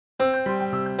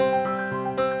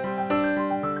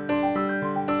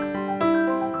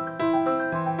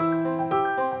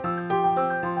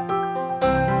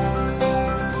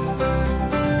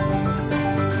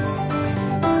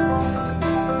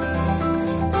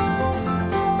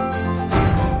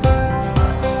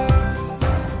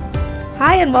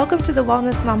and welcome to the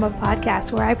Wellness Mama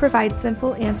podcast, where I provide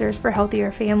simple answers for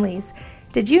healthier families.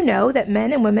 Did you know that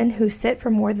men and women who sit for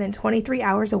more than 23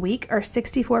 hours a week are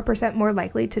 64% more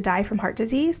likely to die from heart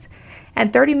disease?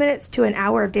 And 30 minutes to an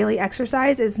hour of daily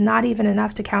exercise is not even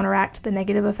enough to counteract the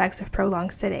negative effects of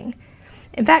prolonged sitting.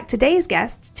 In fact, today's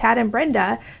guests, Chad and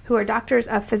Brenda, who are doctors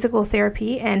of physical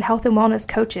therapy and health and wellness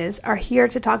coaches, are here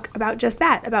to talk about just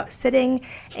that, about sitting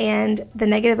and the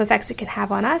negative effects it can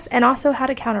have on us, and also how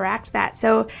to counteract that.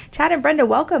 So, Chad and Brenda,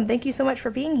 welcome. Thank you so much for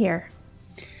being here.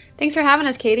 Thanks for having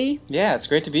us, Katie. Yeah, it's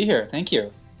great to be here. Thank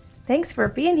you. Thanks for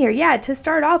being here. Yeah, to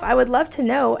start off, I would love to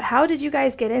know, how did you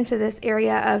guys get into this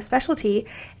area of specialty?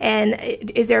 And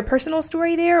is there a personal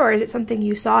story there, or is it something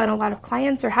you saw in a lot of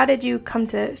clients, or how did you come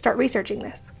to start researching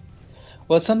this?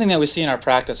 Well, it's something that we see in our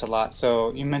practice a lot.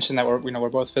 So you mentioned that we're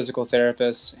both physical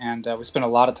therapists, and we spend a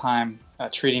lot of time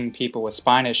treating people with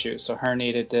spine issues, so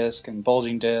herniated disc and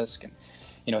bulging disc,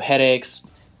 and headaches,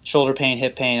 shoulder pain,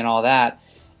 hip pain, and all that.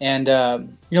 And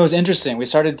it was interesting. We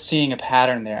started seeing a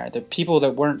pattern there. The people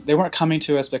that weren't coming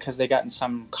to us because they got in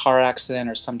some car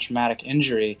accident or some traumatic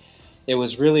injury. It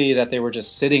was really that they were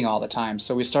just sitting all the time.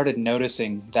 So we started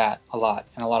noticing that a lot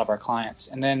in a lot of our clients.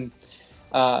 And then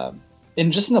in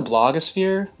the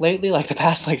blogosphere lately, like the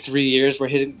past 3 years, we're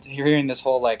hearing this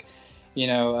whole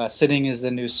sitting is the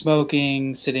new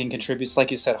smoking, sitting contributes, like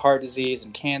you said, heart disease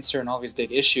and cancer and all these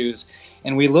big issues.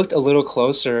 And we looked a little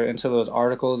closer into those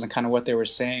articles and kind of what they were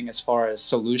saying as far as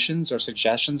solutions or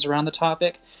suggestions around the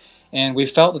topic. And we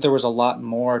felt that there was a lot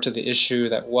more to the issue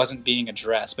that wasn't being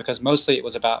addressed, because mostly it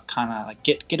was about kind of like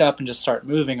get up and just start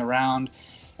moving around.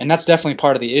 And that's definitely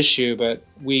part of the issue. But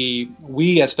we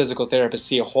as physical therapists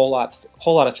see a whole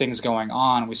lot of things going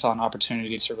on. We saw an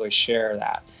opportunity to really share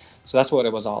that. So that's what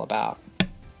it was all about.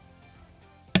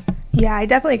 Yeah, I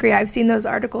definitely agree. I've seen those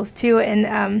articles too,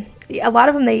 and a lot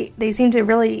of them, they seem to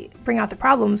really bring out the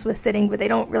problems with sitting, but they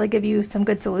don't really give you some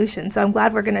good solutions. So I'm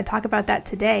glad we're going to talk about that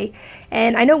today.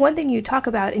 And I know one thing you talk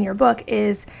about in your book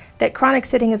is that chronic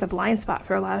sitting is a blind spot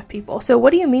for a lot of people. So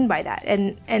what do you mean by that?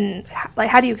 And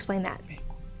how do you explain that?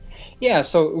 Yeah,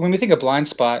 so when we think of blind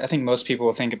spot, I think most people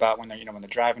will think about when they're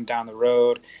driving down the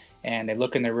road and they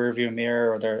look in their rearview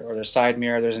mirror or their side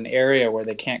mirror. There's an area where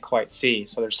they can't quite see.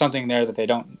 So there's something there that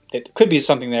it could be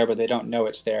something there, but they don't know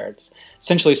it's there. It's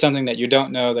essentially something that you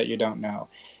don't know that you don't know.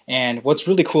 And what's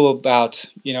really cool about,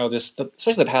 this,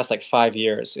 especially the past 5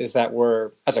 years, is that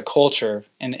we're, as a culture,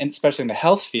 and especially in the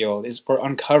health field, is we're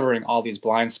uncovering all these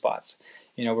blind spots.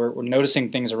 We're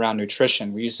noticing things around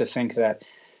nutrition. We used to think that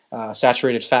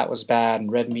saturated fat was bad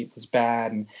and red meat was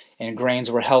bad and grains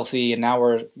were healthy, and now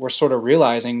we're sort of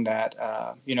realizing that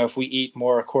if we eat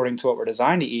more according to what we're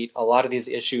designed to eat, a lot of these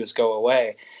issues go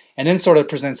away. And then sort of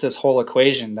presents this whole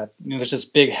equation that there's this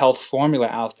big health formula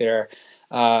out there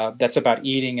that's about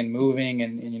eating and moving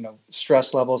and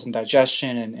stress levels and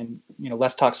digestion and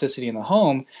less toxicity in the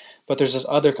home. But there's this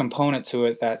other component to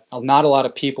it that not a lot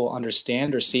of people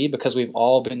understand or see, because we've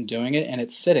all been doing it, and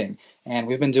it's sitting. And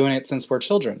we've been doing it since we're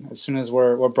children. As soon as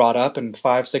we're brought up and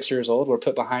 5, 6 years old, we're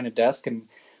put behind a desk and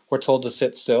we're told to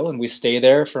sit still, and we stay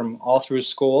there from all through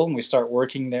school, and we start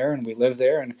working there and we live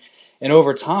there. And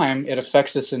over time, it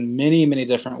affects us in many, many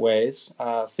different ways,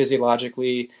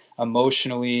 physiologically,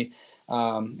 emotionally,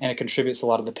 and it contributes a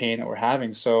lot of the pain that we're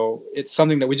having. So it's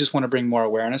something that we just want to bring more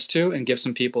awareness to and give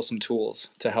some people some tools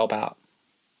to help out.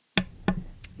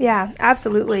 Yeah,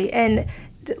 absolutely. And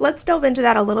let's delve into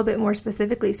that a little bit more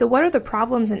specifically. So what are the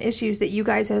problems and issues that you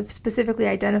guys have specifically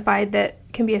identified that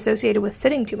can be associated with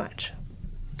sitting too much?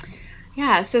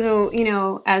 Yeah, so,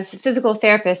 as physical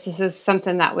therapists, this is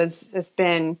something that has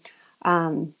been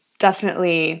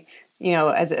definitely,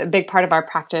 as a big part of our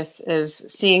practice, is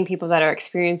seeing people that are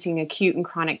experiencing acute and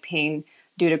chronic pain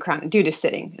due to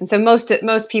sitting. And so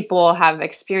most people have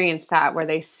experienced that, where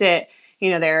they sit,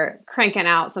 they're cranking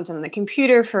out something on the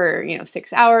computer for,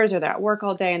 6 hours, or they're at work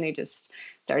all day and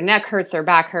their neck hurts, their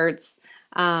back hurts.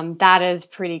 That is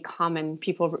pretty common.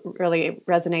 People really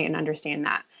resonate and understand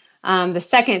that. The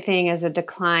second thing is a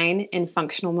decline in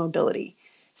functional mobility.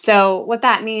 So what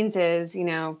that means is,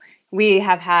 we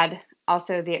have had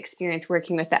also the experience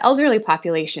working with the elderly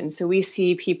population. So we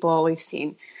see people, we've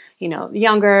seen,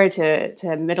 younger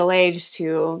to middle-aged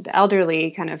to the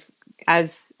elderly, kind of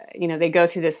as, they go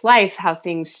through this life, how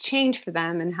things change for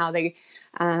them and how they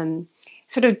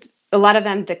a lot of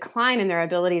them decline in their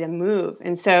ability to move.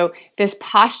 And so this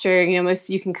posture,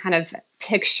 you can kind of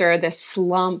picture this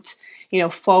slumped,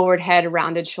 forward head,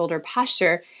 rounded shoulder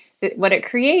posture. What it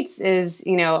creates is,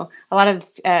 a lot of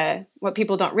what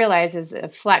people don't realize is a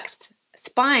flexed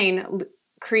spine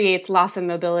creates loss of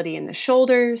mobility in the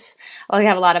shoulders. We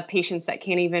have a lot of patients that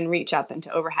can't even reach up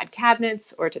into overhead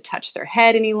cabinets or to touch their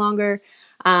head any longer.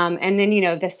 And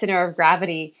then, the center of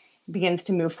gravity begins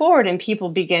to move forward and people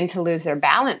begin to lose their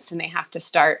balance and they have to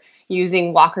start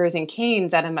using walkers and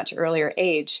canes at a much earlier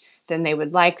age than they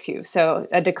would like to. So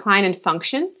a decline in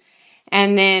function.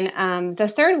 And then the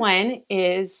third one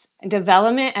is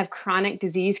development of chronic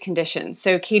disease conditions.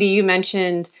 So Katie, you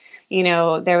mentioned,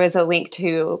 there was a link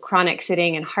to chronic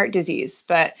sitting and heart disease,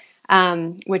 but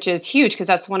which is huge because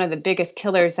that's one of the biggest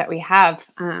killers that we have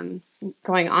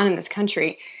going on in this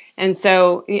country. And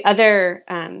so the other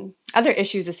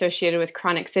issues associated with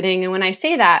chronic sitting, and when I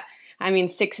say that, I mean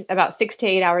about 6 to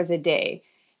 8 hours a day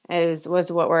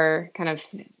was what we're kind of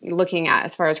looking at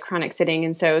as far as chronic sitting.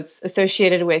 And so it's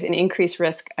associated with an increased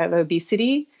risk of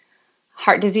obesity,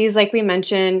 heart disease, like we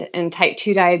mentioned, and type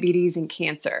 2 diabetes and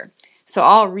cancer. So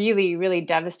all really, really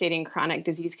devastating chronic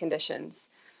disease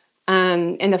conditions.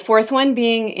 And the fourth one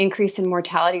being increase in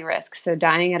mortality risk, so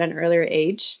dying at an earlier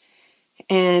age.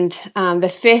 And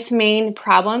the fifth main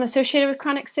problem associated with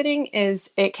chronic sitting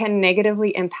is it can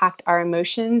negatively impact our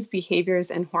emotions,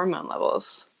 behaviors, and hormone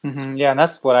levels. Mm-hmm. Yeah, and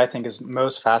that's what I think is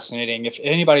most fascinating. If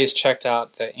anybody's checked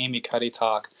out the Amy Cuddy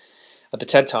talk, the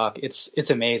TED Talk,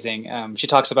 it's amazing. She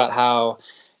talks about how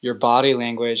your body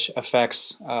language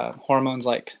affects hormones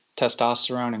like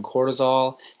testosterone and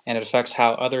cortisol, and it affects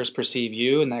how others perceive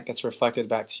you, and that gets reflected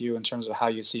back to you in terms of how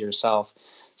you see yourself.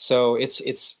 So it's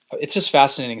just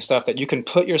fascinating stuff that you can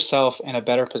put yourself in a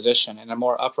better position, in a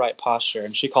more upright posture,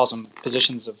 and she calls them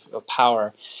positions of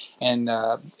power, and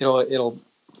it'll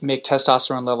make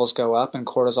testosterone levels go up and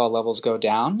cortisol levels go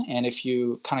down. And if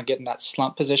you kind of get in that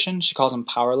slump position, she calls them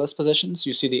powerless positions,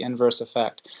 you see the inverse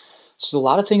effect. So a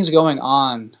lot of things going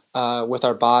on with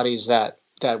our bodies that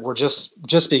we're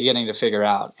just beginning to figure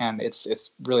out, and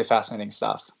it's really fascinating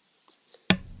stuff.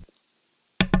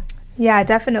 Yeah,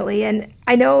 definitely. And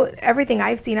I know everything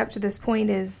I've seen up to this point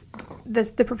is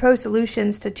the proposed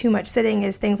solutions to too much sitting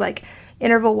is things like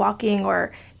interval walking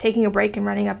or taking a break and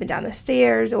running up and down the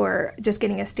stairs or just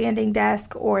getting a standing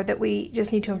desk, or that we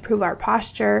just need to improve our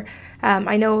posture.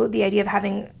 I know the idea of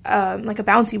having like a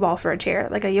bouncy ball for a chair,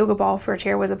 like a yoga ball for a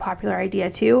chair was a popular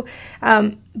idea too.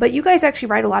 But you guys actually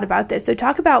write a lot about this. So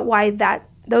talk about why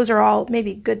those are all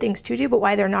maybe good things to do, but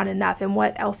why they're not enough and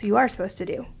what else you are supposed to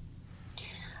do.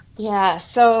 Yeah,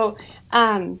 so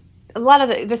a lot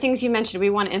of the things you mentioned, we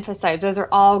want to emphasize, those are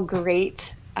all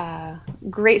great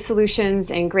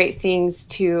solutions and great things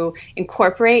to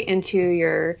incorporate into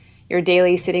your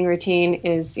daily sitting routine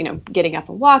is, getting up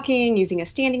and walking, using a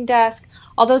standing desk.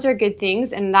 All those are good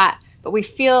things, but we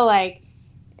feel like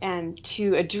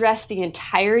to address the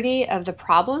entirety of the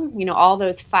problem, all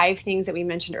those 5 things that we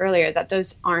mentioned earlier, that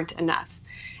those aren't enough.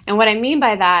 And what I mean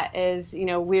by that is,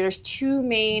 there's 2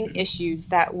 main issues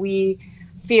that we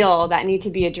feel that need to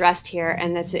be addressed here,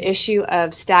 and that's the issue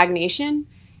of stagnation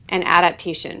and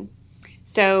adaptation.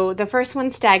 So the first one,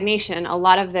 stagnation, a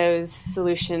lot of those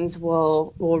solutions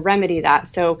will remedy that.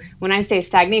 So when I say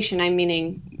stagnation, I'm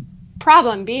meaning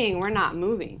problem being we're not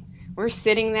moving. We're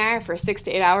sitting there for 6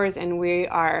 to 8 hours and we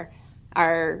are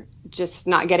just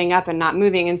not getting up and not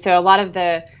moving. And so a lot of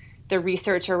the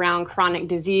research around chronic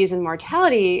disease and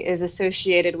mortality is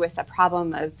associated with a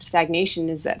problem of stagnation,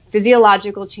 is that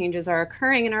physiological changes are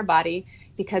occurring in our body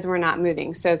because we're not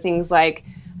moving. So things like,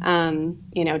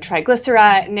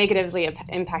 triglyceride, negatively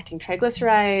impacting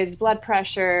triglycerides, blood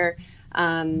pressure,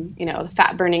 the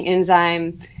fat burning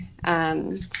enzyme,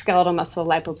 skeletal muscle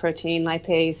lipoprotein,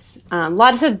 lipase.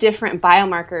 Lots of different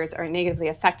biomarkers are negatively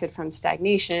affected from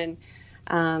stagnation,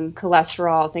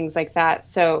 cholesterol, things like that.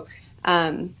 So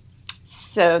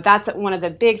that's one of the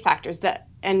big factors.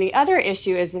 And the other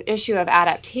issue is the issue of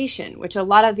adaptation, which a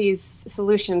lot of these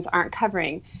solutions aren't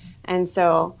covering. And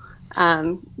so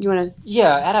you want to?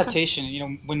 Yeah,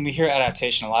 adaptation. When we hear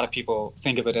adaptation, a lot of people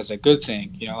think of it as a good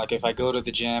thing. Like if I go to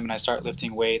the gym and I start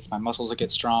lifting weights, my muscles will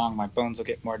get strong, my bones will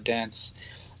get more dense.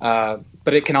 But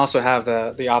it can also have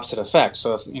the opposite effect.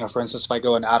 So if, for instance, if I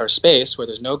go in outer space where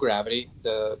there's no gravity,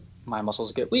 my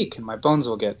muscles get weak and my bones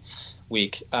will get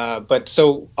weak. But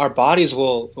so our bodies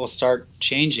will start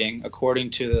changing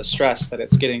according to the stress that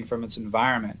it's getting from its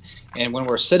environment. And when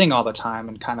we're sitting all the time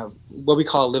and kind of what we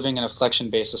call living in a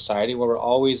flexion-based society, where we're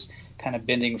always kind of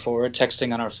bending forward,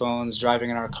 texting on our phones, driving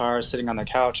in our cars, sitting on the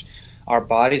couch, our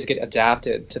bodies get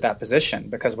adapted to that position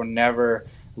because we're never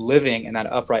living in that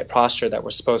upright posture that we're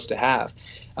supposed to have.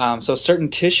 So certain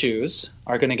tissues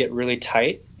are going to get really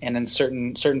tight, and then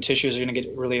certain tissues are going to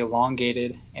get really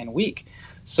elongated and weak.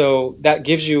 So that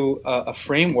gives you a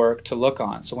framework to look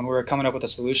on. So when we were coming up with a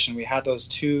solution, we had those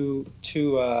two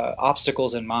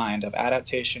obstacles in mind of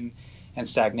adaptation and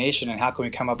stagnation, and how can we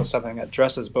come up with something that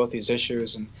addresses both these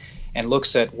issues and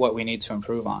looks at what we need to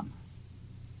improve on.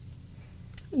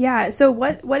 Yeah. So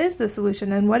what is the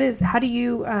solution, and how do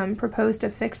you propose to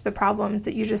fix the problem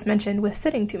that you just mentioned with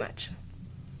sitting too much?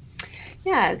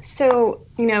 Yeah. So,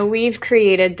 we've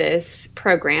created this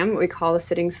program we call the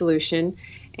Sitting Solution.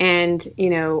 And,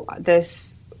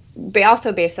 this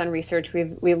also based on research,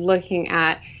 we're looking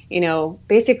at,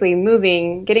 basically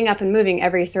getting up and moving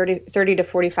every 30 to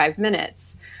 45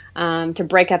 minutes to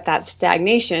break up that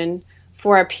stagnation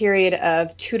for a period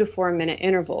of 2 to 4 minute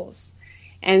intervals.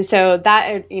 And so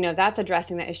that, that's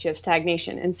addressing the issue of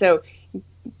stagnation. And so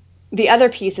the other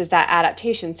piece is that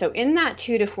adaptation. So in that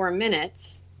 2 to 4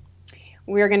 minutes,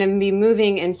 we're going to be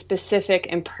moving in specific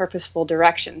and purposeful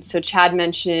directions. So Chad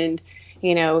mentioned,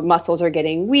 muscles are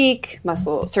getting weak,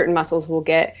 certain muscles will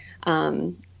get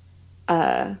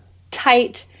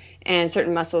tight, and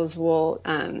certain muscles will,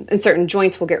 and certain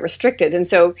joints will get restricted. And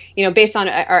so, based on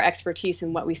our expertise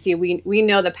and what we see, we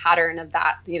know the pattern of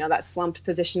that, that slumped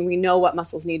position. We know what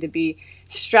muscles need to be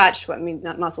stretched, what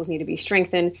muscles need to be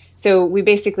strengthened. So we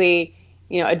basically,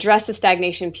 address the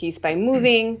stagnation piece by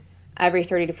moving every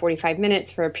 30 to 45 minutes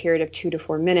for a period of 2 to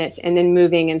 4 minutes, and then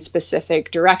moving in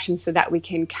specific directions so that we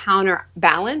can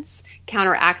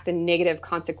counteract the negative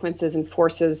consequences and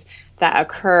forces that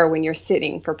occur when you're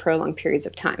sitting for prolonged periods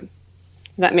of time.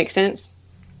 Does that make sense?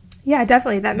 Yeah,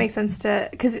 definitely. That makes sense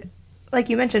because like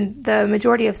you mentioned, the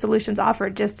majority of solutions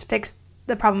offered just fix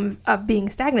the problem of being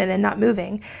stagnant and not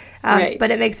moving. Right. But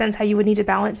it makes sense how you would need to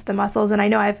balance the muscles. And I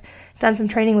know I've done some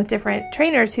training with different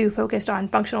trainers who focused on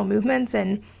functional movements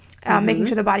and making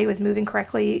sure the body was moving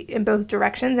correctly in both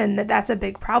directions. And that's a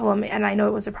big problem. And I know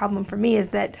it was a problem for me, is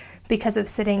that because of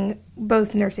sitting,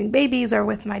 both nursing babies or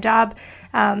with my job,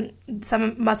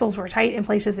 some muscles were tight in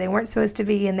places they weren't supposed to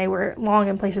be, and they were long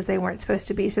in places they weren't supposed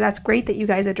to be. So that's great that you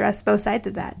guys address both sides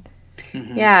of that.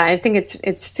 Mm-hmm. Yeah, I think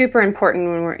it's super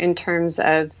important when we're in terms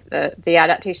of the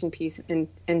adaptation piece,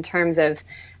 in terms of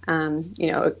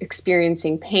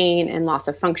experiencing pain and loss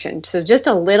of function. So just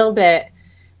a little bit.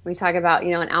 We talk about,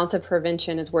 an ounce of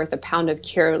prevention is worth a pound of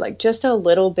cure. Like just a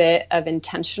little bit of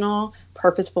intentional,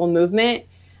 purposeful movement,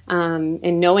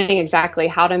 and knowing exactly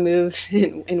how to move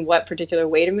and what particular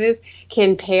way to move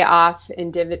can pay off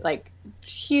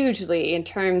hugely in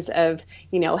terms of,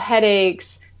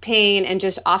 headaches, pain, and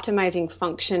just optimizing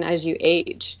function as you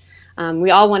age.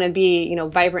 We all want to be,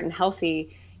 vibrant and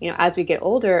healthy, as we get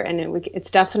older, and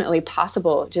it's definitely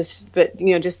possible. Just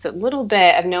a little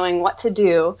bit of knowing what to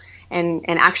do and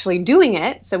actually doing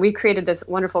it. So we created this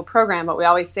wonderful program, but we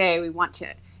always say we want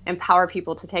to empower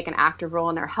people to take an active role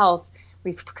in their health.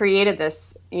 We've created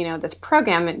this, this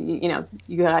program, and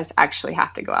you guys actually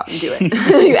have to go out and do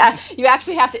it. You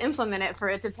actually have to implement it for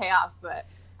it to pay off. But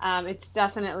it's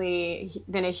definitely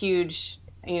been a huge,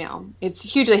 it's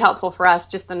hugely helpful for us.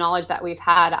 Just the knowledge that we've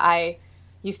had. I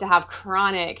used to have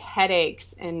chronic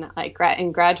headaches in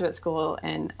graduate school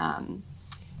and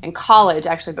in college,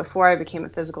 actually, before I became a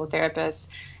physical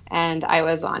therapist. And I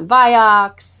was on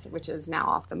Vioxx, which is now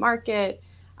off the market,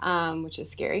 which is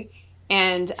scary.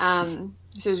 And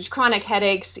so chronic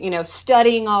headaches,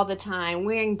 studying all the time,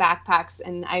 wearing backpacks.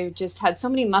 And I just had so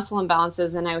many muscle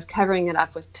imbalances, and I was covering it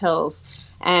up with pills.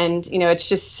 And, it's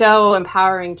just so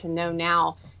empowering to know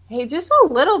now, hey, just a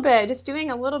little bit, just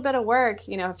doing a little bit of work,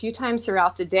 a few times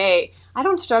throughout the day. I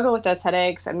don't struggle with those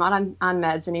headaches. I'm not on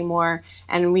meds anymore.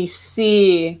 And we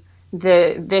see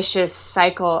the vicious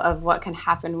cycle of what can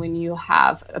happen when you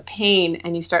have a pain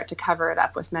and you start to cover it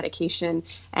up with medication,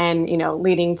 and,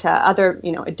 leading to other,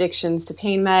 addictions to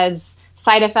pain meds,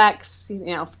 side effects,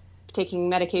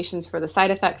 taking medications for the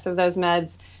side effects of those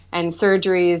meds, and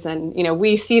surgeries. And,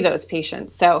 we see those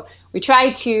patients. So we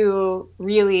try to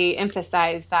really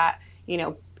emphasize that,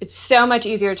 it's so much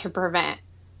easier to prevent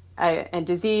a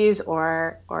disease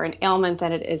or an ailment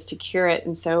than it is to cure it.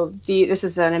 And so this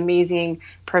is an amazing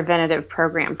preventative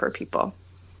program for people.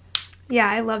 Yeah,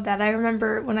 I love that. I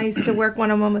remember when I used to work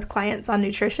one-on-one with clients on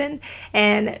nutrition,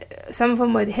 and some of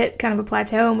them would hit kind of a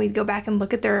plateau, and we'd go back and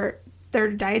look at their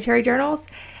dietary journals,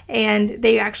 and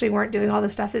they actually weren't doing all the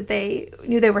stuff that they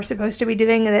knew they were supposed to be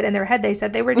doing, and that in their head they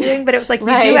said they were doing, but it was like,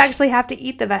 right. You do actually have to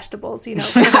eat the vegetables, for them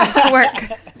to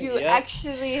work. You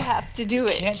actually have to do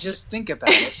it. You can't just think about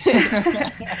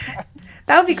it.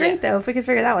 That would be great, though, if we could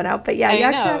figure that one out. But yeah, you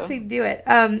actually have to do it.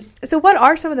 So what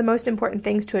are some of the most important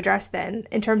things to address then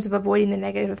in terms of avoiding the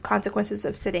negative consequences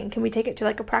of sitting? Can we take it to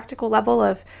like a practical level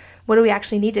of what do we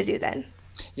actually need to do then?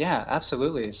 Yeah,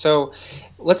 absolutely. So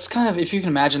let's kind of, if you can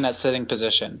imagine that sitting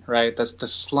position, right? That's the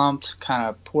slumped kind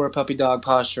of poor puppy dog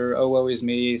posture. Oh, woe is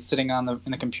me, sitting on the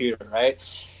in the computer, right?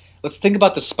 Let's think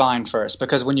about the spine first,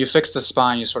 because when you fix the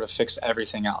spine, you sort of fix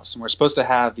everything else. And we're supposed to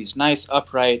have these nice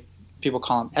upright, people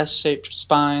call them S-shaped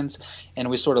spines, and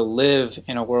we sort of live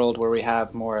in a world where we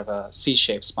have more of a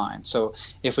C-shaped spine. So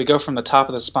if we go from the top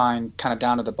of the spine kind of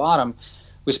down to the bottom,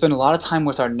 we spend a lot of time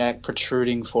with our neck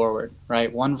protruding forward,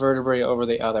 right? One vertebrae over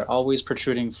the other, always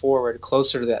protruding forward,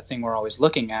 closer to that thing we're always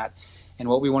looking at. And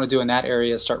what we want to do in that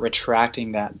area is start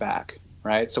retracting that back,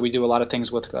 right? So we do a lot of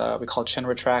things with, we call chin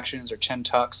retractions or chin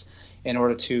tucks, in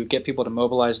order to get people to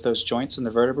mobilize those joints in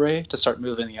the vertebrae to start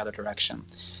moving in the other direction.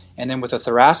 And then with the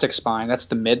thoracic spine, that's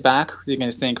the mid back. You're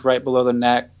going to think right below the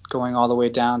neck, going all the way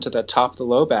down to the top of the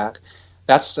low back.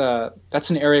 That's an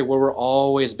area where we're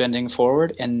always bending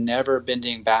forward and never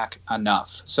bending back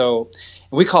enough. So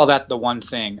we call that the one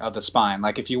thing of the spine.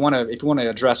 Like if you want to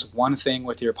address one thing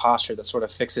with your posture that sort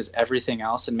of fixes everything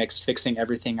else and makes fixing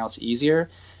everything else easier,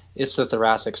 it's the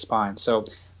thoracic spine. So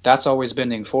that's always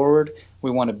bending forward. We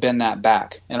want to bend that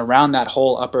back. And around that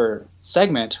whole upper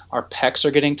segment, our pecs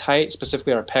are getting tight,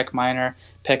 specifically our pec minor,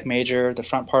 pec major. The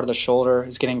front part of the shoulder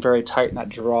is getting very tight, and that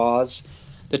draws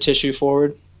the tissue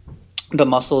forward. The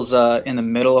muscles in the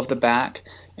middle of the back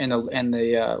and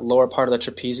the lower part of the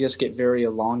trapezius get very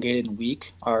elongated and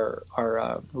weak. Our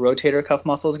rotator cuff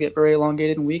muscles get very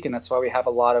elongated and weak, and that's why we have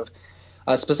a lot of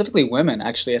specifically women.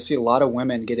 Actually, I see a lot of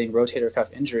women getting rotator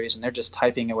cuff injuries, and they're just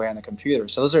typing away on the computer.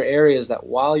 So those are areas that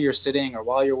while you're sitting or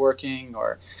while you're working,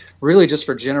 or really just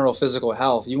for general physical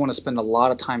health, you want to spend a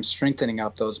lot of time strengthening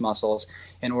up those muscles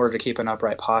in order to keep an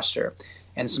upright posture.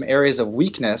 And some areas of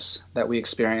weakness that we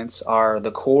experience are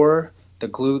the core, the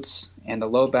glutes, and the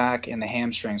low back, and the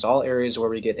hamstrings, all areas where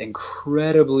we get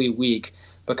incredibly weak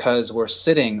because we're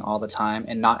sitting all the time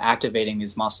and not activating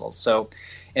these muscles. So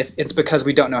it's because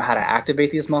we don't know how to activate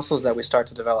these muscles that we start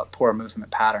to develop poor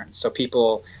movement patterns. So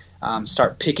people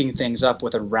start picking things up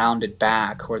with a rounded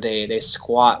back, or they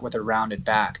squat with a rounded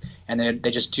back, and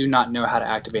they just do not know how to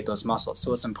activate those muscles.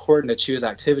 So it's important to choose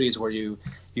activities where you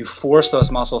force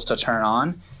those muscles to turn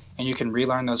on, and you can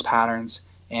relearn those patterns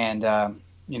and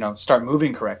start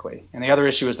moving correctly. And the other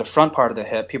issue is the front part of the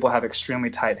hip. People have extremely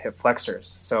tight hip flexors.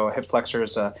 So hip flexor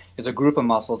is a group of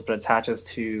muscles, but attaches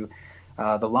to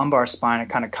the lumbar spine. It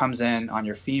kind of comes in on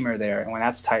your femur there, and when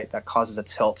that's tight, that causes a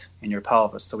tilt in your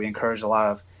pelvis. So we encourage a lot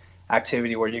of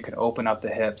activity where you can open up the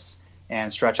hips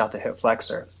and stretch out the hip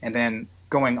flexor. And then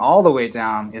going all the way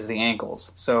down is the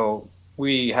ankles. So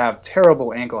we have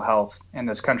terrible ankle health in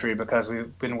this country because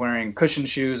we've been wearing cushion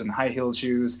shoes and high-heeled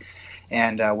shoes,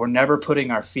 and we're never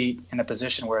putting our feet in a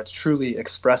position where it's truly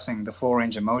expressing the full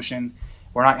range of motion.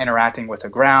 We're not interacting with the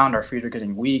ground. Our feet are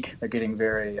getting weak. They're getting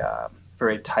very,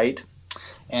 very tight,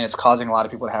 and it's causing a lot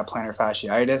of people to have plantar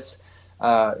fasciitis.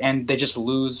 And they just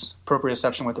lose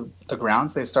proprioception with the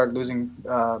grounds. They start losing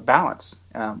balance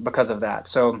because of that.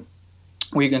 So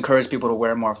we encourage people to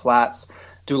wear more flats,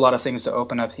 do a lot of things to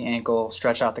open up the ankle,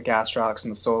 stretch out the gastrocs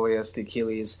and the soleus, the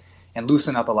Achilles, and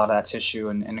loosen up a lot of that tissue,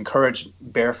 and encourage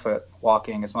barefoot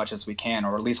walking as much as we can,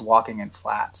 or at least walking in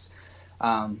flats.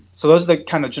 So those are the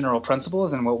kind of general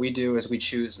principles, and what we do is we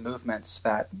choose movements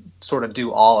that sort of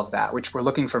do all of that, which we're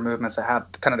looking for movements that have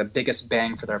kind of the biggest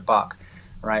bang for their buck,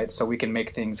 right? So we can make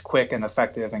things quick and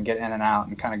effective and get in and out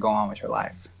and kind of go on with your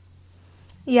life.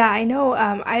 Yeah, I know.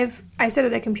 I sit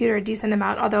at a computer a decent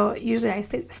amount, although usually I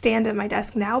stand at my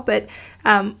desk now. But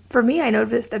for me, I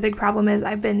noticed a big problem is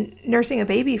I've been nursing a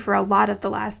baby for a lot of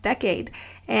the last decade.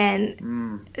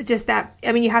 And just that,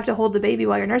 I mean, you have to hold the baby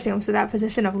while you're nursing them. So that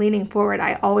position of leaning forward,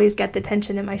 I always get the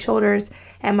tension in my shoulders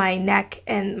and my neck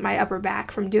and my upper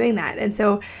back from doing that. And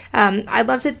so I'd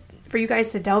love for you guys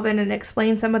to delve in and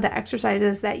explain some of the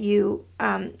exercises that you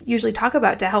usually talk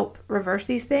about to help reverse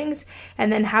these things.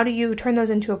 And then how do you turn those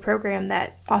into a program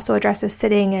that also addresses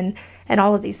sitting and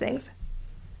all of these things?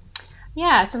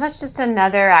 Yeah, so that's just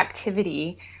another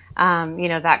activity,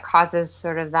 that causes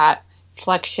sort of that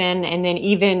flexion, and then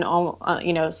even,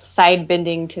 side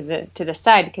bending to the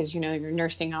side, because, you're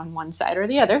nursing on one side or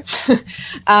the other.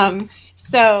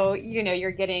 So,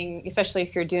 you're getting, especially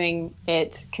if you're doing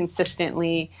it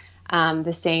consistently,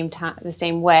 the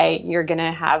same way, you're going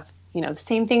to have, the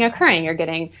same thing occurring. You're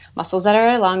getting muscles that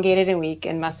are elongated and weak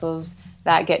and muscles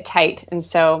that get tight. And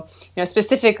so,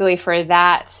 specifically for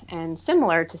that and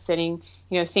similar to sitting,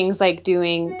 things like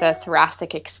doing the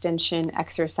thoracic extension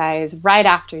exercise right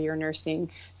after you're nursing.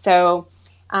 So,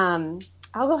 I'll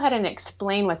go ahead and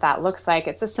explain what that looks like.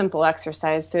 It's a simple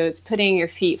exercise. So it's putting your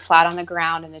feet flat on the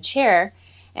ground in the chair,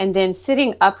 And then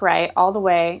sitting upright all the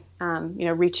way,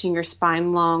 reaching your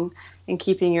spine long and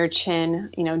keeping your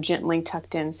chin, gently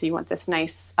tucked in. So you want this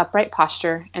nice upright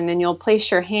posture. And then you'll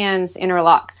place your hands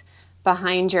interlocked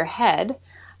behind your head,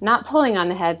 not pulling on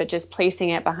the head, but just placing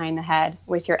it behind the head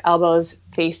with your elbows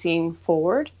facing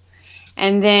forward.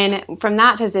 And then from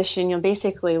that position, you'll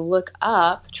basically look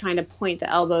up, trying to point the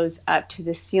elbows up to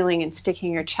the ceiling and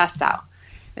sticking your chest out.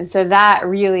 And so that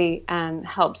really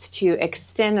helps to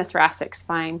extend the thoracic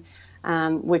spine,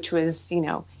 which was,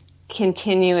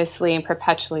 continuously and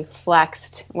perpetually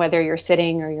flexed, whether you're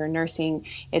sitting or you're nursing,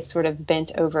 it's sort of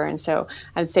bent over. And so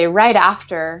I'd say right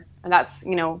after, and that's,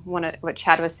 one of what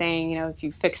Chad was saying, if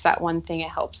you fix that one thing, it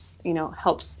helps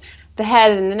the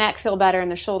head and the neck feel better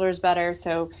and the shoulders better.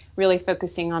 So really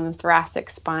focusing on the thoracic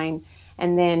spine.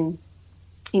 And then,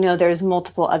 there's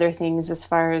multiple other things as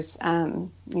far as,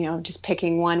 just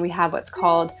picking one. We have what's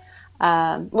called,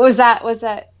 does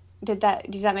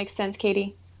that make sense,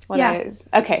 Katie?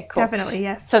 Okay, cool. Definitely,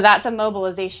 yes. So that's a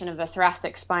mobilization of the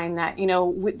thoracic spine that,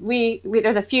 we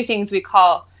there's a few things we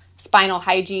call spinal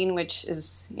hygiene, which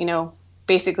is,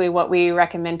 basically what we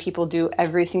recommend people do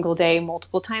every single day,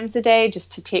 multiple times a day,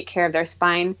 just to take care of their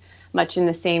spine, much in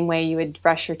the same way you would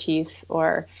brush your teeth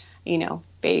or,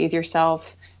 bathe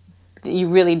yourself. You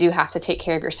really do have to take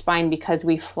care of your spine because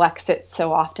we flex it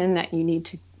so often that you need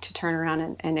to turn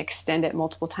around and extend it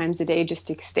multiple times a day just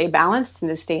to stay balanced and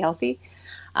to stay healthy.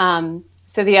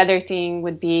 So the other thing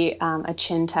would be a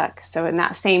chin tuck. So in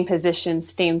that same position,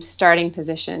 same starting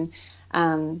position,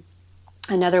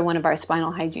 another one of our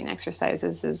spinal hygiene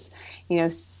exercises is,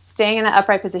 staying in an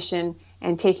upright position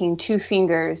and taking 2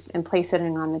 fingers and placing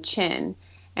it on the chin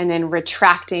and then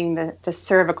retracting the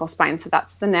cervical spine. So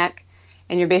that's the neck.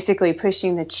 And you're basically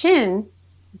pushing the chin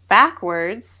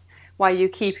backwards while you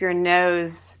keep your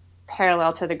nose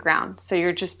parallel to the ground. So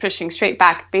you're just pushing straight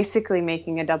back, basically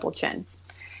making a double chin.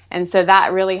 And so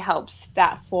that really helps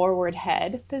that forward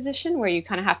head position where you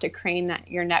kind of have to crane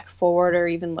your neck forward or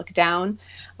even look down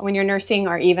when you're nursing,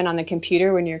 or even on the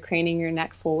computer when you're craning your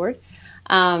neck forward.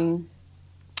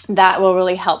 That will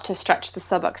really help to stretch the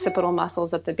suboccipital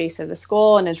muscles at the base of the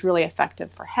skull and is really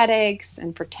effective for headaches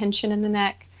and for tension in the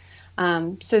neck.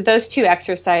 So those 2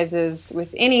 exercises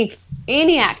with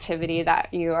any activity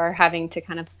that you are having to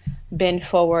kind of bend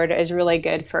forward is really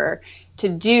good to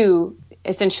do,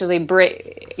 essentially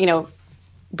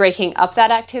breaking up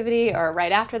that activity or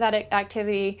right after that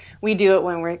activity. We do it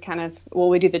when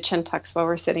we do the chin tucks while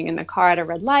we're sitting in the car at a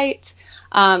red light.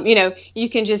 You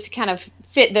can just kind of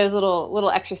fit those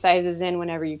little exercises in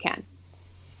whenever you can.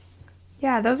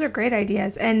 Yeah, those are great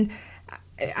ideas. And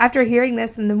after hearing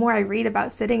this and the more I read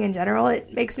about sitting in general,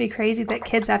 it makes me crazy that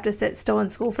kids have to sit still in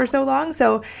school for so long.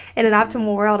 So in an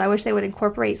optimal world, I wish they would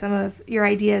incorporate some of your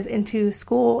ideas into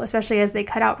school, especially as they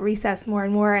cut out recess more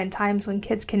and more and times when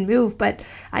kids can move. But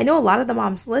I know a lot of the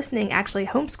moms listening actually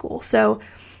homeschool. So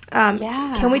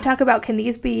can we talk about, can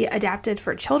these be adapted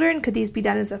for children? Could these be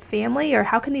done as a family, or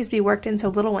how can these be worked in so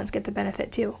little ones get the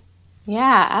benefit too?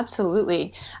 Yeah,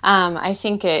 absolutely. I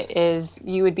think it is,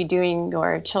 you would be doing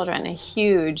your children a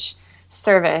huge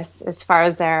service as far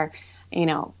as their,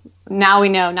 now we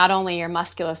know not only your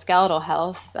musculoskeletal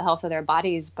health, the health of their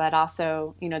bodies, but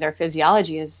also, their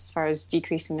physiology as far as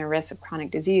decreasing the risk of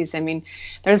chronic disease. I mean,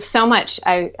 there's so much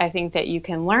I think that you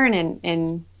can learn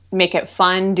and make it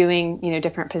fun doing,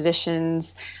 different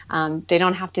positions. They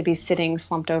don't have to be sitting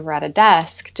slumped over at a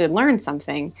desk to learn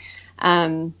something.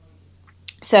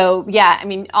 So yeah, I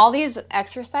mean, all these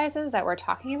exercises that we're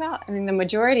talking about, I mean, the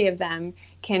majority of them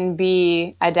can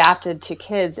be adapted to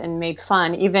kids and made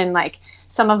fun. Even like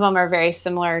some of them are very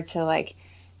similar to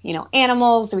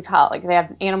animals. We call it they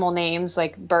have animal names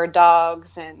like bird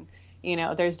dogs, and,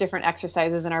 there's different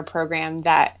exercises in our program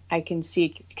that I can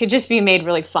see could just be made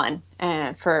really fun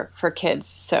for kids.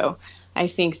 So I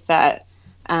think that,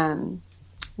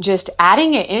 just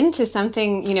adding it into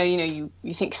something, you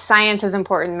think science is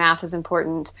important, math is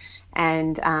important.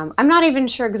 And I'm not even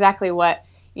sure exactly what,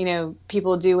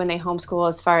 people do when they homeschool,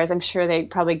 as far as I'm sure they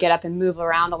probably get up and move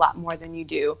around a lot more than you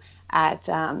do at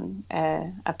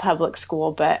a public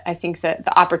school. But I think that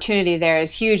the opportunity there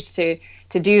is huge to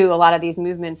do a lot of these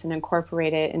movements and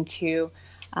incorporate it into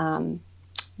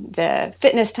the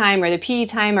fitness time or the PE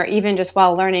time, or even just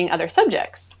while learning other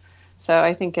subjects. So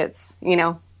I think it's,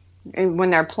 and when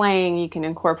they're playing, you can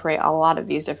incorporate a lot of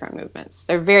these different movements.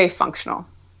 They're very functional.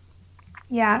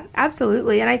 Yeah,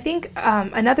 absolutely. And I think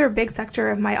another big sector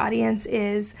of my audience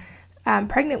is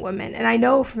pregnant women. And I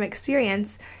know from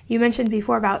experience, you mentioned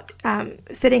before about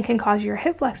sitting can cause your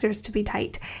hip flexors to be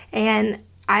tight. And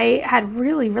I had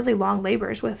really, really long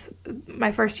labors with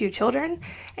my first few children,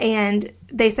 and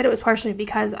they said it was partially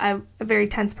because I'm a very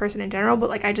tense person in general, but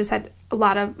like I just had a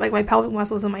lot of, like, my pelvic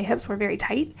muscles and my hips were very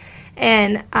tight.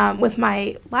 And with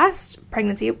my last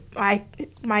pregnancy, my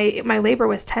labor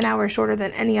was 10 hours shorter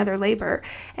than any other labor.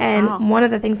 And one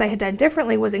of the things I had done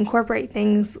differently was incorporate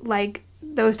things like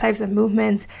those types of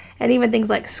movements, and even things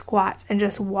like squats and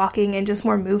just walking and just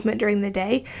more movement during the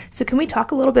day. So can we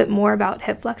talk a little bit more about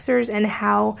hip flexors and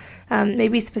how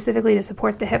maybe specifically to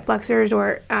support the hip flexors,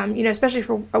 or especially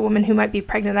for a woman who might be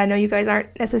pregnant? I know you guys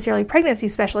aren't necessarily pregnancy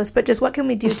specialists, but just what can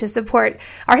we do to support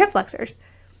our hip flexors?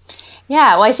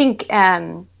 Yeah, well, I think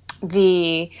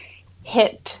the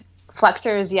hip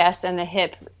flexors, yes, and the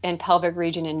hip and pelvic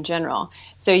region in general.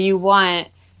 So you want,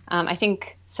 I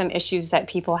think some issues that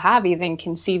people have even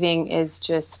conceiving is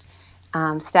just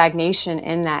stagnation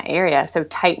in that area. So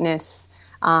tightness,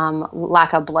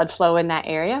 lack of blood flow in that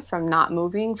area from not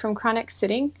moving from chronic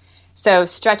sitting. So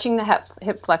stretching the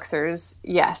hip flexors,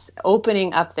 yes,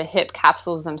 opening up the hip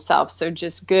capsules themselves. So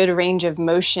just good range of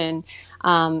motion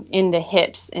in the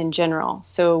hips in general.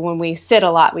 So when we sit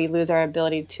a lot, we lose our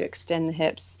ability to extend the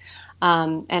hips.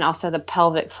 And also the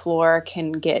pelvic floor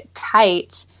can get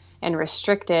tight and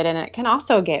restricted, and it can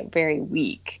also get very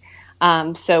weak.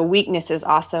 So weakness is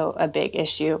also a big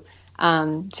issue.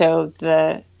 So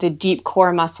the deep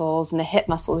core muscles and the hip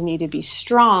muscles need to be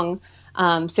strong.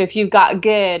 So if you've got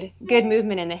good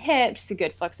movement in the hips,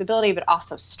 good flexibility, but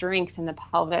also strength in the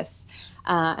pelvis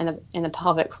and in the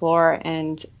pelvic floor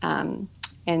and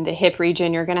in the hip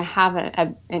region, you're going to have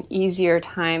an easier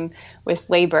time with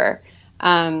labor.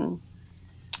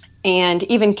 And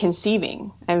even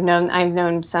conceiving, I've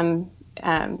known some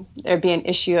there'd be an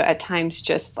issue at times,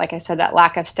 just like I said, that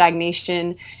lack of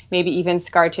stagnation, maybe even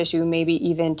scar tissue, maybe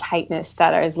even tightness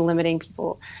that is limiting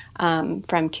people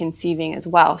from conceiving as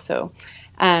well. So,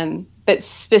 but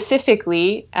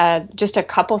specifically, just a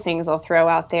couple things I'll throw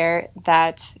out there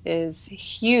that is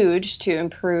huge to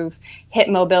improve hip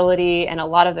mobility, and a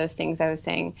lot of those things I was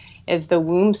saying is the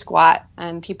womb squat.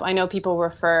 I know people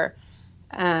refer.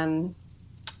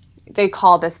 They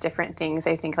call this different things.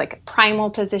 I think like a primal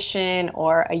position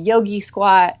or a yogi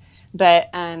squat, but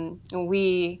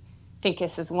we think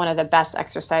this is one of the best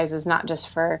exercises, not just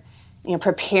for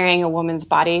preparing a woman's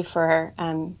body for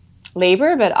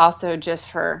labor, but also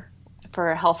just for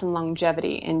health and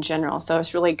longevity in general. So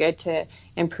it's really good to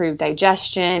improve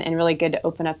digestion and really good to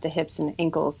open up the hips and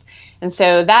ankles. And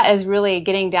so that is really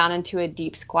getting down into a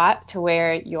deep squat to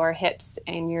where your hips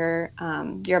and your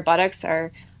buttocks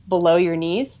are below your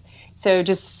knees. So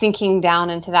just sinking down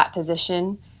into that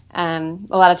position. A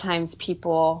lot of times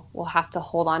people will have to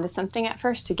hold on to something at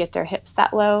first to get their hips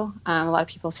that low. A lot of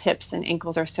people's hips and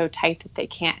ankles are so tight that they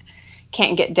can't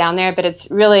get down there. But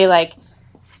it's really like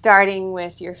starting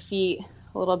with your feet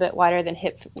a little bit wider than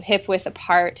hip width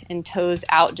apart and toes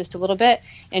out just a little bit,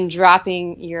 and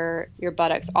dropping your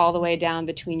buttocks all the way down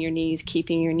between your knees,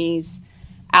 keeping your knees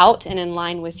out and in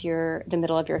line with the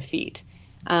middle of your feet.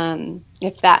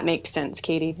 If that makes sense,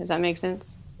 Katie, does that make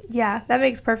sense? Yeah, that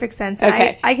makes perfect sense.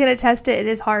 Okay. I can attest to it. It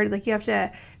is hard. Like, you have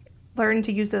to learn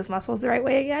to use those muscles the right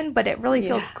way again, but it really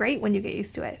feels great when you get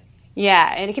used to it.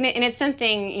 Yeah. And it's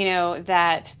something,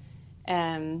 that,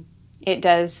 it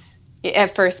does, it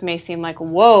at first may seem like,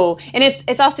 whoa. And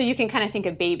it's also, you can kind of think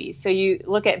of babies. So you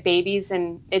look at babies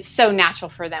and it's so natural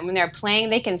for them when they're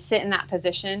playing, they can sit in that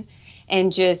position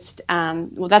and just,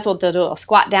 that's what they'll do. They'll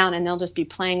squat down and they'll just be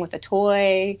playing with a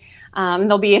toy. And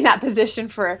they'll be in that position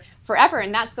for forever.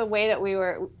 And that's the way that we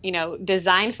were,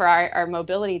 designed for our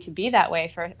mobility to be that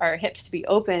way, for our hips to be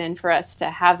open and for us to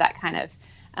have that kind of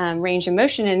range of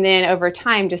motion. And then over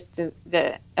time, just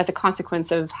the as a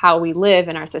consequence of how we live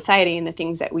in our society and the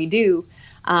things that we do,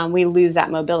 we lose that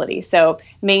mobility. So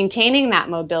maintaining that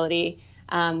mobility,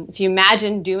 if you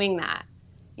imagine doing that,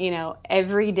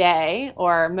 every day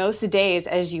or most days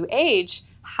as you age,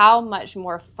 how much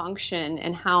more function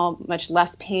and how much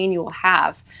less pain you will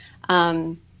have.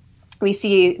 We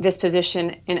see this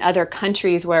position in other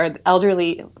countries where the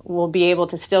elderly will be able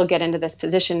to still get into this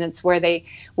position. It's where they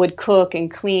would cook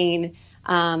and clean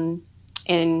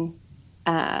in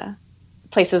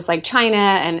places like China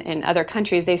and other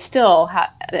countries. They still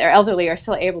their elderly are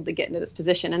still able to get into this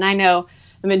position. And I know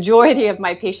the majority of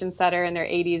my patients that are in their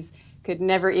 80s could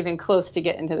never even close to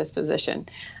get into this position.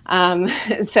 I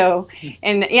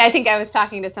think I was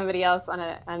talking to somebody else on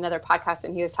another podcast,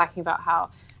 and he was talking about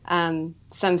how he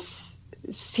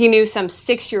knew some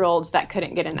 6-year-olds that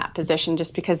couldn't get in that position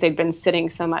just because they'd been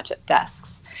sitting so much at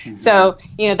desks. So,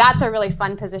 that's a really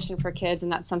fun position for kids.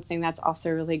 And that's something that's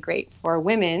also really great for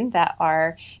women that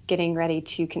are getting ready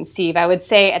to conceive. I would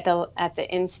say at the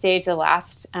end stage, the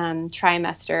last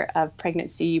trimester of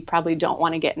pregnancy, you probably don't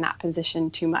want to get in that position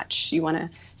too much. You want to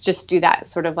just do that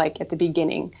sort of like at the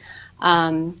beginning.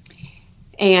 And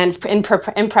in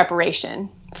preparation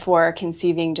for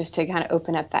conceiving, just to kind of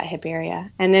open up that hip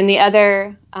area. And then the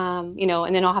other, and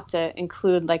then I'll have to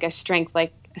include like a strength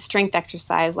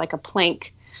exercise, like a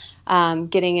plank,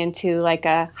 getting into like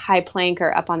a high plank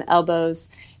or up on the elbows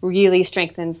really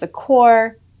strengthens the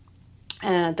core,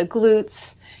 the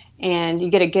glutes, and you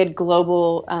get a good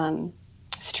global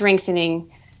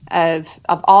strengthening of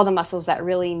all the muscles that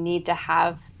really need to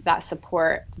have that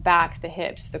support, back, the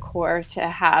hips, the core, to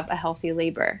have a healthy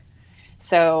labor.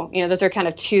 So, those are kind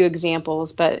of two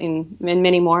examples, but in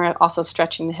many more, also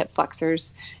stretching the hip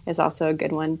flexors is also a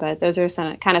good one. But those are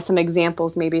some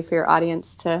examples maybe for your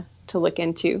audience to look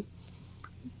into.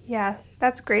 Yeah,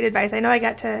 that's great advice. I know I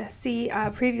got to see a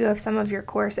preview of some of your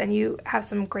course, and you have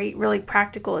some great, really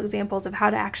practical examples of how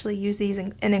to actually use these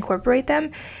and incorporate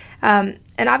them. And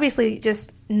obviously,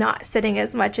 just not sitting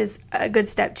as much is a good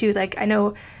step too. Like I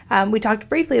know we talked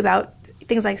briefly about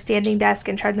things like standing desk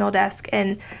and treadmill desk,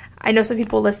 and I know some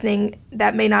people listening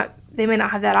that may not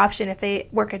have that option if they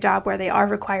work a job where they are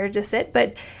required to sit,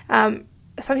 but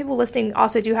some people listening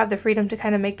also do have the freedom to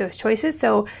kind of make those choices.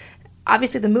 So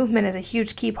obviously the movement is a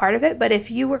huge key part of it, but if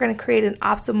you were going to create an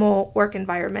optimal work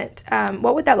environment,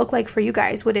 what would that look like for you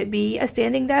guys? Would it be a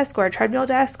standing desk or a treadmill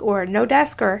desk or no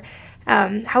desk, or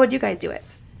how would you guys do it?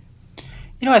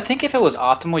 I think if it was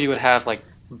optimal, you would have like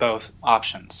both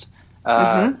options.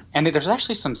 And there's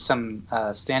actually some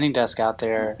standing desk out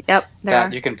there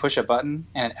that you can push a button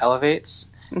and it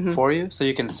elevates for you, so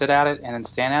you can sit at it and then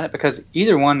stand at it, because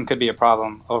either one could be a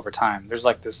problem over time. There's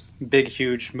like this big,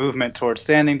 huge movement towards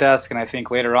standing desk, and I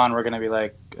think later on we're going to be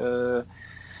like,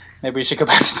 maybe we should go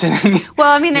back to sitting.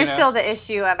 Well, I mean, there's still the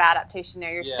issue of adaptation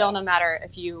there. You're still, no matter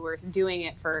if you were doing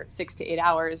it for 6 to 8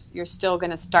 hours, you're still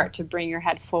going to start to bring your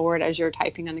head forward as you're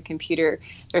typing on the computer.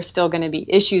 There's still going to be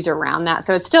issues around that.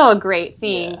 So it's still a great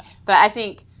thing. Yeah. But I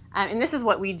think, and this is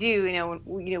what we do,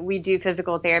 we do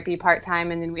physical therapy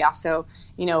part-time, and then we also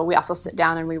sit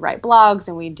down and we write blogs,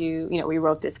 and we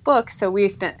wrote this book. So we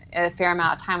spent a fair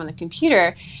amount of time on the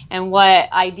computer. And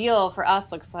what ideal for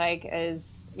us looks like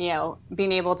is,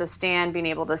 being able to stand, being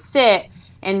able to sit.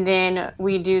 And then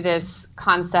we do this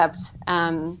concept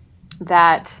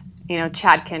that,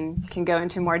 Chad can go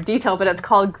into more detail, but it's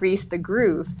called Grease the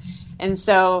Groove. And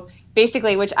so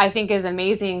basically, which I think is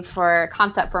amazing for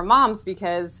concept for moms,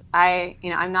 because I'm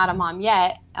not a mom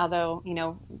yet, although,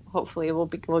 hopefully we'll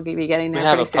be getting there. We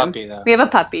have pretty a soon. puppy though. We have a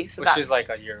puppy. So which is like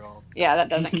a year old. Yeah, that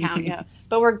doesn't count. Yeah,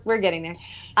 but we're getting there.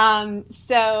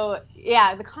 So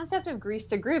yeah, the concept of Grease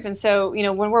the Groove. And so,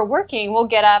 when we're working, we'll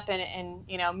get up and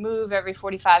move every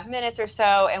 45 minutes or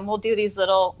so. And we'll do these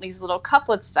little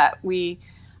couplets that we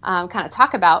kind of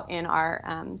talk about in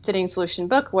our Fitting Solution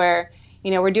book, where,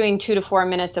 we're doing 2 to 4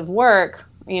 minutes of work,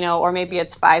 or maybe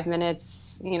it's 5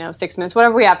 minutes, 6 minutes,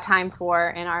 whatever we have time for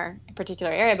in our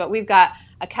particular area. But we've got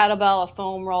a kettlebell, a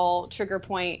foam roll, trigger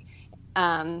point,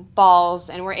 balls,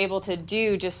 and we're able to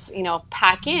do just,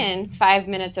 pack in 5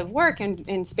 minutes of work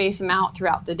and space them out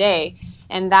throughout the day.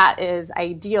 And that is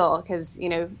ideal because,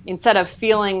 instead of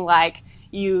feeling like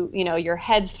your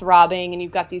head's throbbing and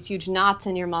you've got these huge knots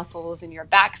in your muscles and your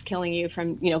back's killing you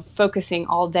from, focusing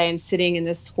all day and sitting in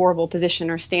this horrible position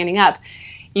or standing up,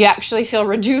 you actually feel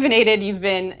rejuvenated. You've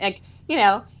been like,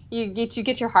 you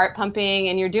get your heart pumping,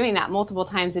 and you're doing that multiple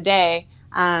times a day,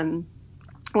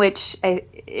 which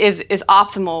is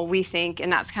optimal, we think.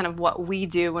 And that's kind of what we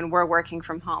do when we're working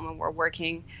from home and we're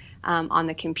working on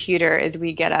the computer, is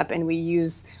we get up and we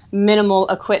use minimal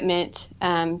equipment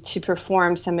to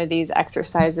perform some of these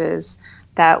exercises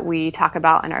that we talk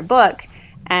about in our book.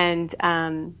 And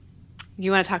you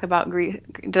want to talk about Grease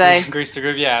the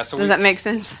Groove? Yeah. So does that make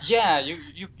sense? Yeah,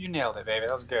 you nailed it, baby.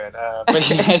 That was good. But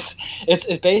yeah,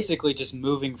 it's basically just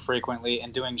moving frequently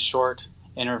and doing short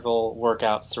interval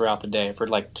workouts throughout the day for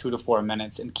like 2 to 4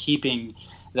 minutes, and keeping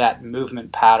that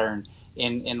movement pattern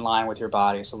in line with your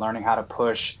body. So learning how to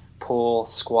push, pull,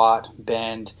 squat,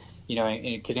 bend,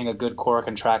 and getting a good core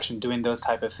contraction, doing those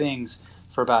type of things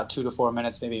for about 2 to 4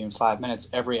 minutes, maybe even 5 minutes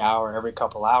every hour, every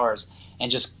couple hours. And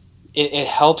just it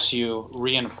helps you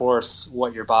reinforce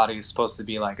what your body is supposed to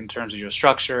be like in terms of your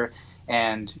structure.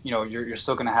 And, you're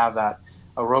still going to have that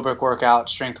aerobic workout,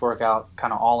 strength workout,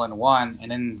 kind of all in one.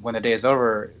 And then when the day is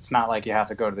over, it's not like you have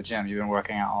to go to the gym. You've been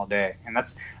working out all day. And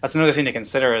that's another thing to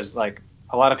consider, is like,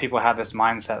 a lot of people have this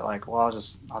mindset like, well,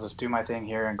 I'll just do my thing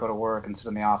here and go to work and sit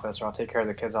in the office, or I'll take care of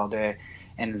the kids all day.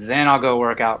 and then I'll go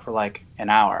work out for like an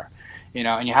hour.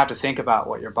 And you have to think about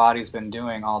what your body's been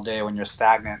doing all day when you're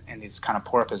stagnant in these kind of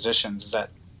poor positions.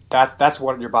 That's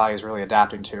what your body is really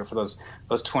adapting to for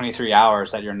those 23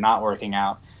 hours that you're not working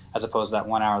out, as opposed to that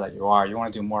 1 hour that you are. You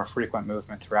want to do more frequent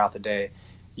movement throughout the day,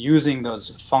 using those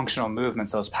functional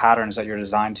movements, those patterns that you're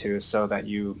designed to, so that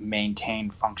you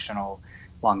maintain functional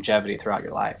longevity throughout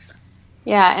your life.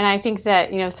 Yeah, and I think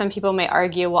that, some people may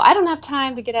argue, well, I don't have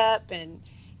time to get up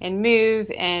and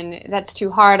move, and that's too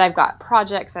hard. I've got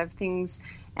projects, I have things,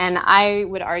 and I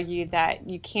would argue that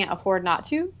you can't afford not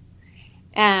to,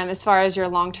 as far as your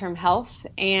long-term health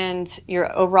and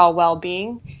your overall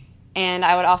well-being. And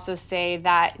I would also say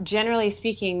that generally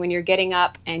speaking, when you're getting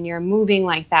up and you're moving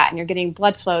like that and you're getting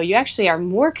blood flow, you actually are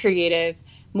more creative,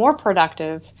 more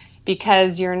productive,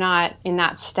 because you're not in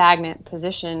that stagnant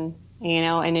position,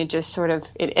 and it just sort of,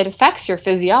 it affects your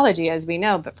physiology, as we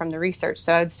know, but from the research.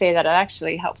 So I would say that it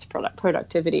actually helps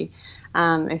productivity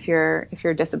if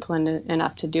you're disciplined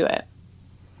enough to do it.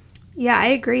 Yeah, I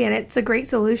agree. And it's a great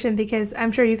solution, because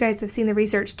I'm sure you guys have seen the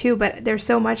research too, but there's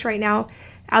so much right now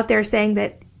out there saying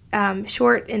that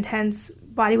short, intense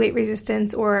body weight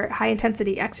resistance or high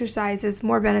intensity exercise is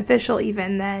more beneficial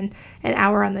even than an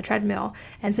hour on the treadmill.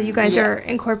 And so you guys are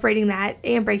incorporating that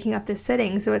and breaking up the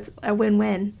sitting. So it's a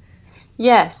win-win.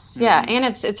 Yes. Yeah. And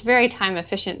it's very time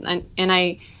efficient. And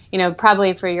I,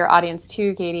 probably for your audience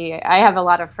too, Katie, I have a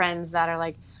lot of friends that are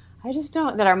like,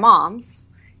 that are moms,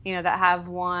 that have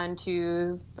 1,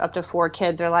 2, up to 4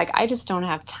 kids, are like, I just don't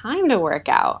have time to work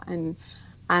out. And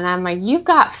I'm like, you've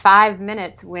got 5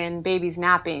 minutes when baby's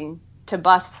napping to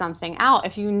bust something out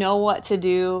if you know what to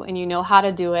do and you know how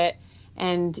to do it.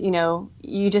 And,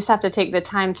 you just have to take the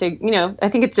time to, I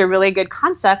think it's a really good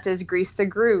concept, is grease the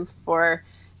groove for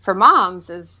moms,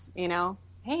 is,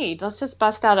 hey, let's just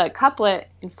bust out a couplet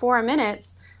in 4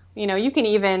 minutes. You can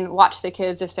even watch the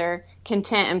kids if they're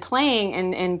content and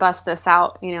playing and bust this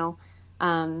out, or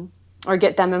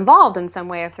get them involved in some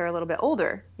way if they're a little bit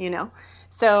older,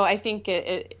 So I think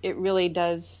it really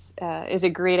does is a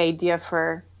great idea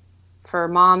for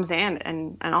moms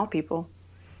and all people,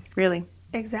 really.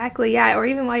 Exactly. Yeah. Or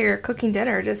even while you're cooking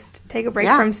dinner, just take a break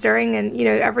from stirring, and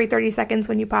every 30 seconds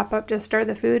when you pop up, just stir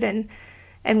the food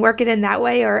and work it in that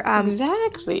way. Or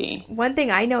exactly. One thing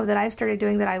I know that I've started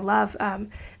doing that I love,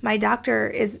 my doctor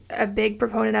is a big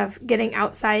proponent of getting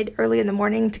outside early in the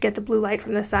morning to get the blue light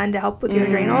from the sun to help with your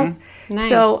adrenals. Nice.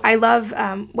 So I love,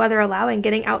 weather allowing,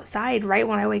 getting outside right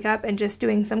when I wake up and just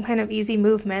doing some kind of easy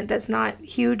movement that's not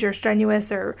huge or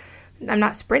strenuous, or I'm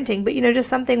not sprinting, but just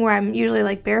something where I'm usually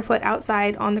like barefoot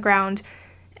outside on the ground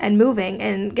and moving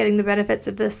and getting the benefits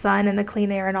of the sun and the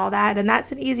clean air and all that. And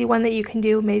that's an easy one that you can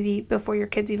do maybe before your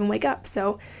kids even wake up.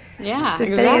 So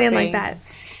just fitting it in like that.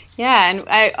 Yeah. And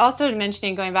I also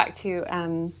mentioning, going back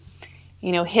to,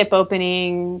 hip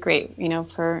opening, great,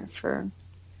 for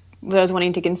those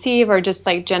wanting to conceive, or just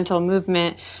like gentle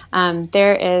movement.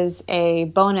 There is a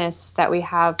bonus that we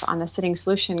have on the Sitting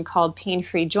Solution called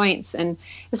Pain-Free Joints. And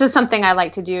this is something I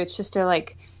like to do. It's just a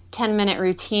 10-minute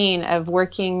routine of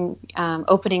working,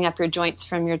 opening up your joints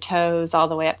from your toes all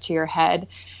the way up to your head.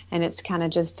 And it's kind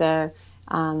of just a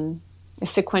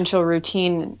sequential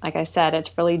routine. Like I said,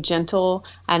 it's really gentle.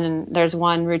 And there's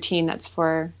one routine that's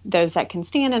for those that can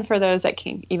stand and for those that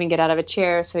can't even get out of a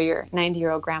chair. So your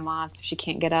 90-year-old grandma, if she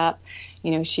can't get up,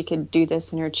 she could do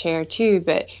this in her chair too.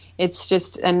 But it's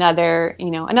just another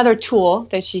tool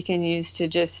that she can use to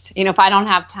just, if I don't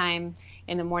have time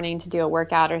in the morning to do a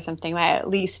workout or something, I at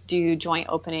least do joint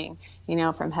opening,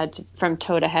 from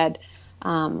toe to head,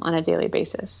 on a daily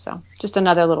basis. So just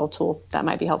another little tool that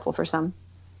might be helpful for some.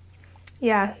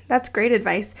 Yeah, that's great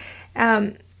advice.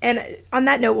 And on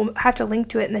that note, we'll have to link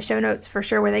to it in the show notes for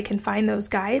sure, where they can find those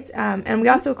guides. And we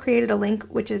also created a link,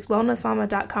 which is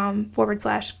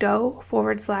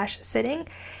wellnessmama.com/go/sitting.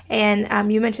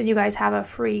 And you mentioned you guys have a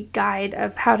free guide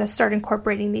of how to start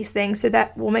incorporating these things. So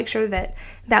that we'll make sure that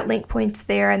link points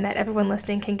there, and that everyone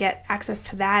listening can get access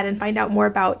to that and find out more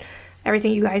about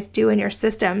everything you guys do in your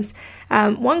systems.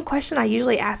 One question I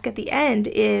usually ask at the end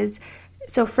is,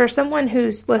 so for someone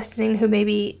who's listening who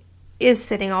maybe is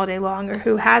sitting all day long, or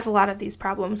who has a lot of these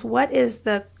problems, what is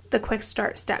the quick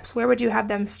start steps? Where would you have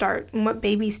them start, and what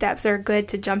baby steps are good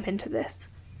to jump into this?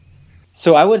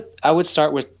 So I would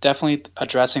start with definitely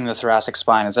addressing the thoracic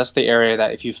spine, as that's the area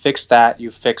that if you fix that,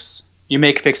 you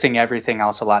make fixing everything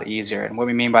else a lot easier. And what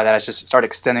we mean by that is just start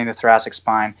extending the thoracic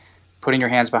spine, putting your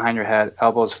hands behind your head,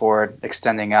 elbows forward,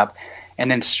 extending up, and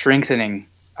then strengthening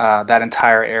that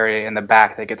entire area in the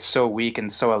back that gets so weak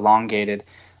and so elongated,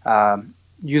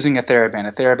 using a TheraBand.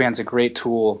 A TheraBand's a great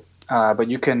tool, but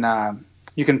you can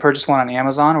purchase one on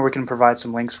Amazon, or we can provide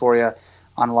some links for you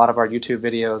on a lot of our YouTube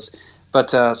videos.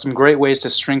 But some great ways to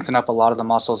strengthen up a lot of the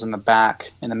muscles in the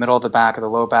back, in the middle of the back, or the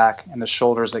low back, and the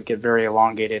shoulders that get very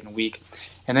elongated and weak.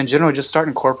 And then generally just start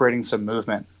incorporating some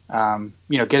movement.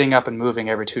 Getting up and moving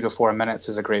every 2 to 4 minutes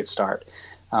is a great start.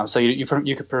 So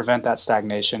you could prevent that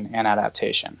stagnation and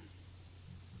adaptation.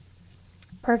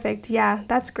 Perfect. Yeah,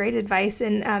 that's great advice.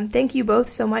 And thank you both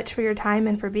so much for your time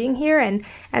and for being here. And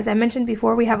as I mentioned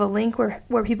before, we have a link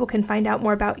where people can find out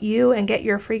more about you and get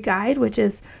your free guide, which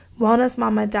is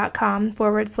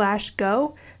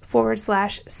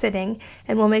wellnessmama.com/go/sitting.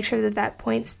 And we'll make sure that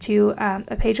points to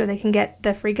a page where they can get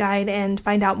the free guide and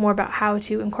find out more about how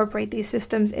to incorporate these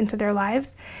systems into their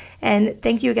lives. And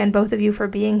thank you again, both of you, for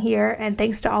being here. And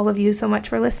thanks to all of you so much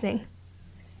for listening.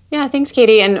 Yeah, thanks,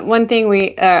 Katie. And one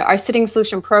thing our Sitting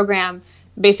Solution program,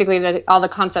 basically all the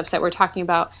concepts that we're talking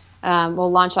about,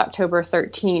 will launch October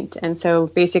 13th. And so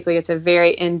basically it's a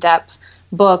very in-depth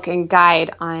book and guide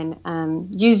on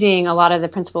using a lot of the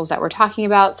principles that we're talking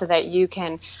about so that you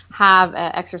can have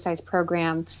an exercise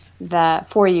program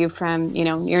for you from,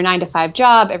 your 9 to 5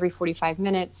 job every 45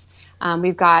 minutes.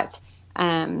 We've got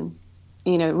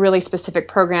really specific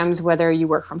programs, whether you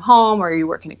work from home or you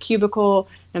work in a cubicle,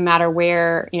 no matter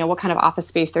where, what kind of office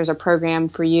space, there's a program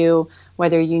for you,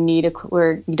 whether you need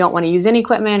or you don't want to use any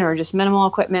equipment or just minimal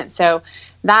equipment. So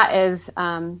that is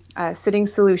a Sitting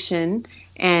Solution,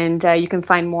 and you can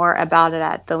find more about it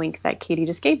at the link that Katie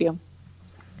just gave you.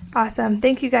 Awesome.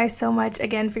 Thank you guys so much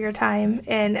again for your time.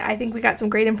 And I think we got some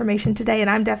great information today, and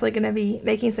I'm definitely going to be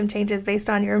making some changes based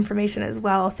on your information as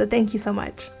well. So thank you so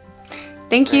much.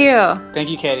 Thank you. Thank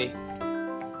you, Katie.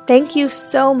 Thank you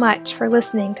so much for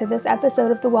listening to this episode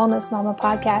of the Wellness Mama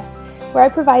podcast, where I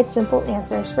provide simple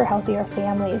answers for healthier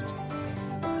families.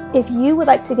 If you would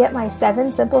like to get my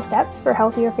 7 Simple Steps for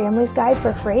Healthier Families guide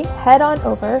for free, head on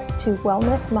over to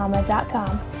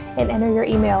wellnessmama.com and enter your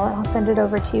email, and I'll send it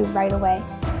over to you right away.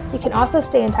 You can also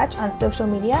stay in touch on social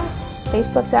media,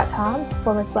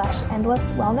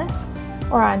 facebook.com/endlesswellness,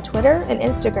 or on Twitter and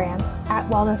Instagram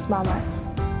 @wellnessmama.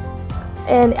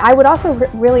 And I would also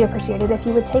really appreciate it if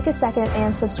you would take a second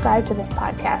and subscribe to this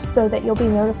podcast so that you'll be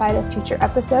notified of future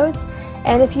episodes.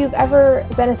 And if you've ever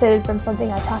benefited from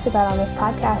something I talked about on this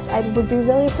podcast, I would be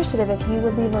really appreciative if you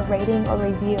would leave a rating or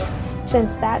review,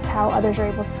 since that's how others are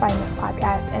able to find this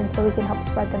podcast, and so we can help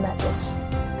spread the message.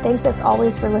 Thanks as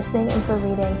always for listening and for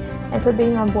reading, and for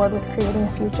being on board with creating a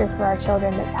future for our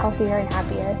children that's healthier and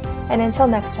happier. And until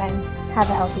next time, have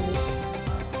a healthy week.